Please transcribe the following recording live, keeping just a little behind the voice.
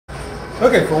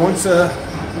Okay, for once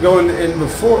going in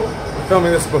before,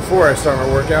 filming this before I start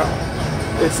my workout.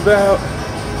 It's about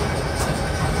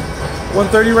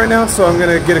 1:30 right now, so I'm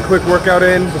gonna get a quick workout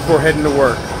in before heading to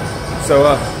work. So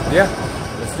yeah,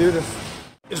 let's do this.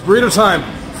 It's burrito time.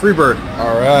 Freebird.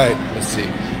 All right, let's see.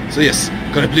 So yes,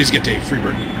 can I please get a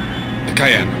Freebird? A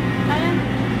cayenne.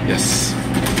 Cayenne? Yes.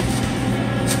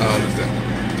 Look at that.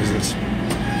 Business.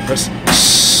 Press.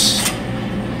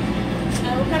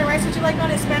 What kind of rice would you like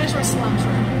on it? Spanish or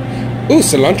cilantro? Ooh,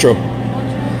 cilantro.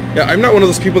 Yeah, I'm not one of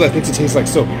those people that thinks it tastes like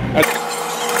soap.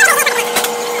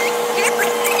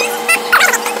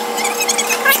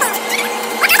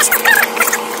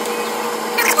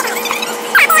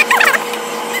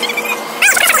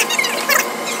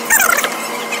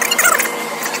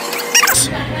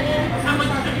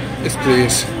 Yes,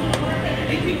 please.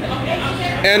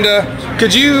 And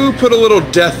could you put a little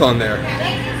death on there?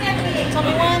 Tell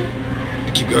me one.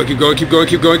 Keep going, keep going, keep going,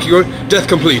 keep going, keep going. Death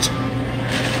complete.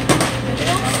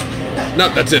 No,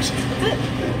 that's it.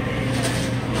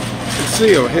 Let's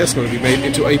see how it's going to be made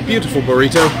into a beautiful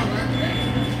burrito.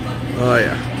 Oh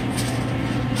yeah.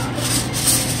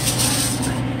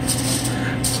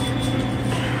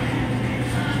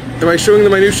 Am I showing the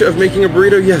minutia of making a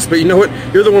burrito? Yes, but you know what?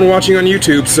 You're the one watching on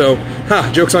YouTube, so, ha,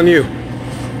 joke's on you.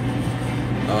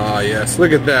 Ah, yes,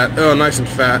 look at that. Oh, nice and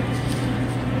fat.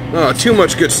 Oh, too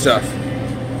much good stuff.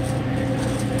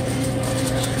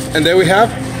 And there we have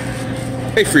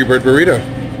a Freebird burrito.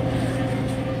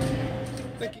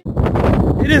 Thank you.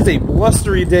 It is a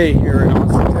blustery day here in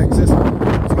Austin, Texas.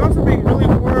 It's gone from being really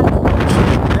warm,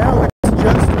 now it's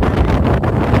just windy.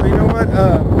 But you know what?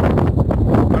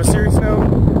 On a serious note,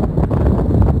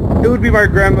 it would be my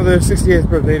grandmother's 68th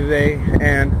birthday today,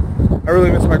 and I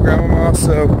really miss my grandmama,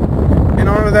 so in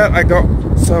honor of that, I got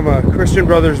some Christian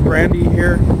Brothers brandy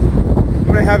here. I'm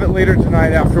going to have it later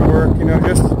tonight after work, you know,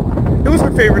 just, it was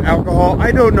her favorite alcohol.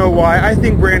 I don't know why. I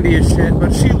think brandy is shit,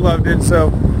 but she loved it,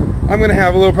 so I'm going to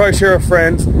have a little, probably share with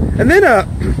friends. And then,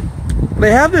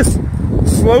 they have this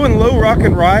slow and low rock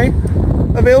and rye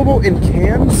available in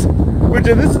cans, which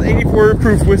this is 84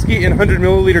 proof whiskey in 100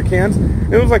 milliliter cans.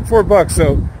 It was like $4,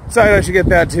 so decided I should get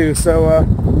that too. So,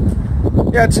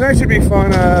 yeah, tonight should be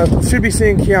fun. Should be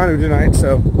seeing Keanu tonight,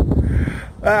 so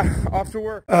off to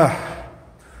work.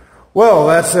 Well,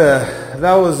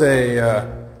 that was a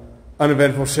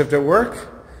uneventful shift at work.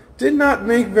 Did not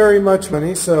make very much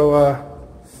money, so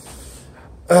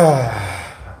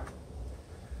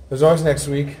there's always next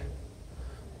week.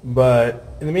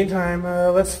 But in the meantime,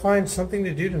 let's find something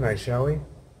to do tonight, shall we?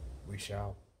 We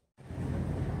shall.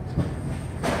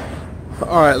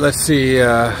 All right, let's see.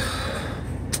 I'm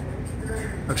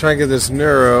trying to get this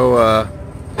Neuro.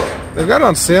 They've got it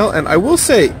on sale, and I will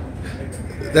say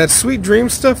that Sweet Dream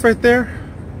stuff right there,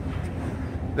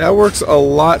 that works a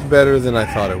lot better than I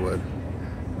thought it would.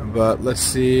 But let's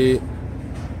see.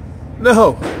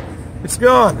 No, it's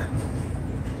gone.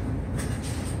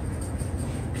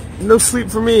 No sleep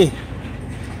for me.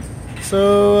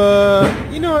 So,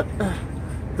 you know what?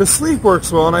 The sleep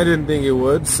works well, and I didn't think it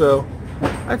would, so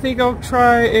I think I'll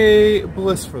try a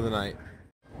Bliss for the night.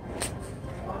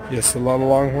 Yes, a lot of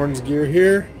Longhorns gear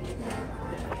here.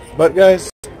 But guys,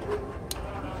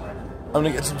 I'm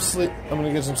gonna get some sleep.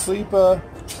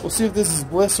 We'll see if this is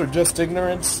bliss or just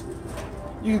ignorance.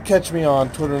 You can catch me on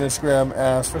Twitter and Instagram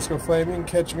as Frisco Flame. You can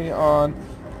catch me on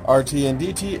RT and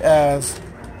DT as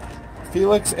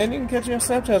Felix, and you can catch me on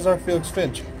Snapchat as our Felix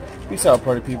Finch. Peace out,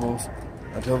 party peoples.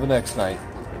 Until the next night.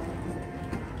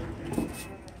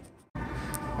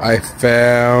 I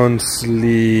found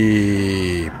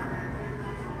sleep.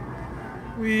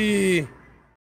 Wee.